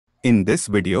In this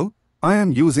video, I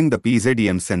am using the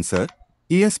PZEM sensor,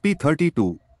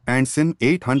 ESP32 and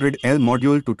SIM800L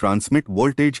module to transmit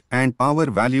voltage and power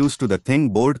values to the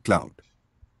ThingBoard cloud.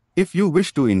 If you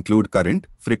wish to include current,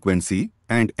 frequency,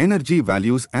 and energy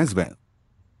values as well.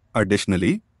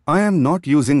 Additionally, I am not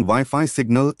using Wi-Fi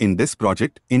signal in this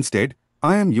project. Instead,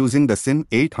 I am using the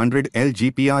SIM800L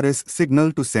GPRS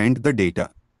signal to send the data.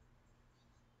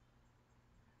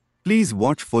 Please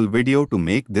watch full video to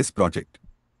make this project.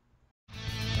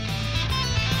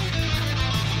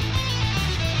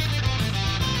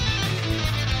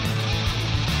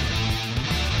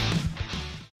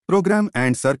 Program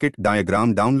and circuit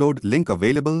diagram download link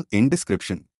available in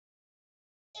description.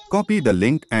 Copy the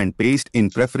link and paste in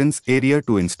preference area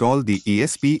to install the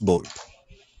ESP board.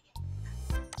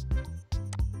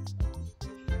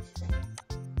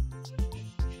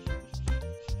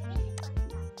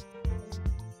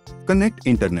 Connect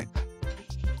internet.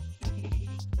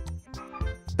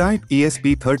 Type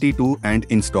ESP32 and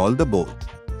install the board.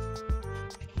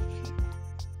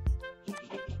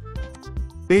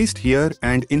 Paste here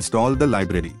and install the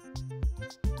library.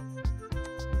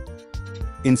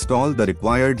 Install the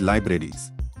required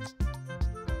libraries.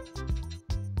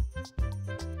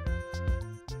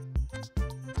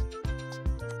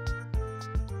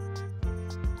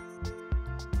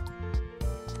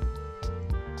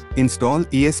 Install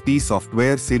ESP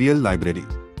software serial library.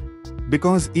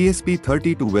 Because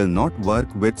ESP32 will not work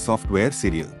with software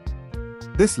serial.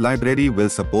 This library will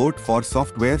support for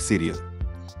software serial.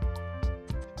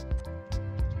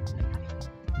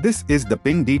 This is the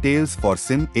pin details for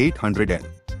SIM800L.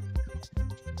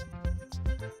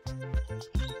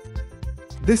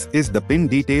 This is the pin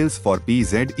details for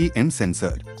PZEM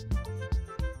sensor.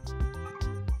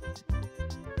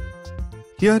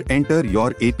 Here enter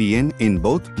your APN in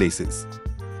both places.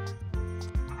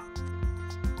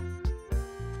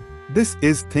 This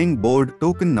is ThingBoard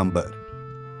token number.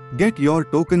 Get your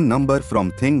token number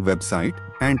from Thing website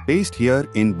and paste here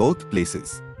in both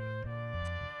places.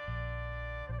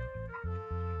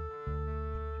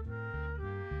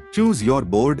 Choose your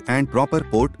board and proper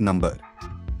port number.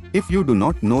 If you do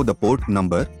not know the port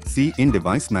number, see in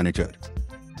Device Manager.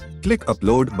 Click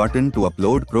Upload button to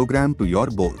upload program to your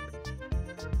board.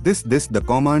 This the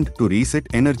command to reset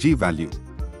energy value.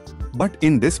 But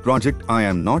in this project I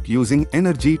am not using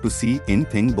energy to see in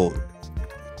ThingBoard.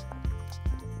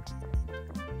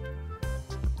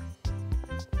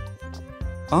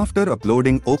 After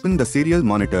uploading, open the serial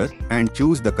monitor and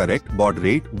choose the correct baud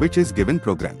rate which is given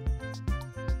program.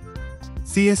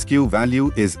 CSQ value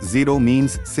is 0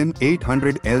 means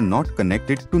SIM800L not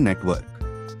connected to network.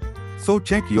 So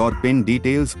check your pin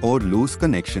details or loose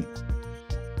connection.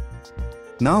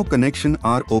 Now connection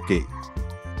are OK.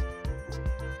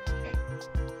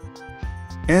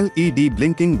 LED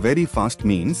blinking very fast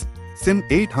means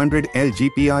SIM800L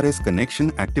GPRS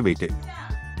connection activated.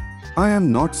 I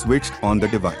am not switched on the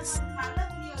device.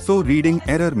 So reading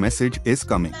error message is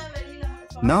coming.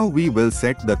 Now we will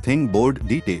set the ThingBoard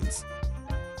details.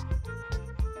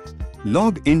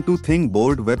 Log into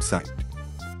ThingBoard website.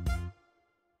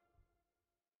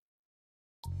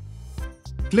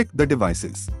 Click the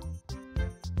devices.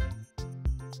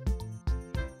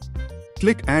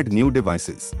 Click Add New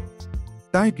Devices.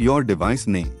 Type your device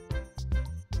name.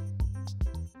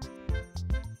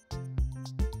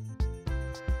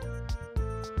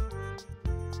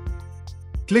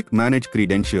 Click Manage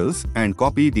Credentials and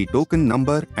copy the token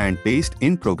number and paste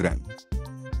in program.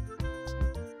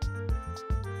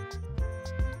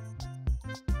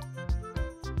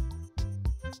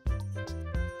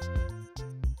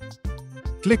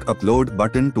 Click Upload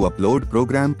button to upload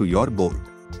program to your board.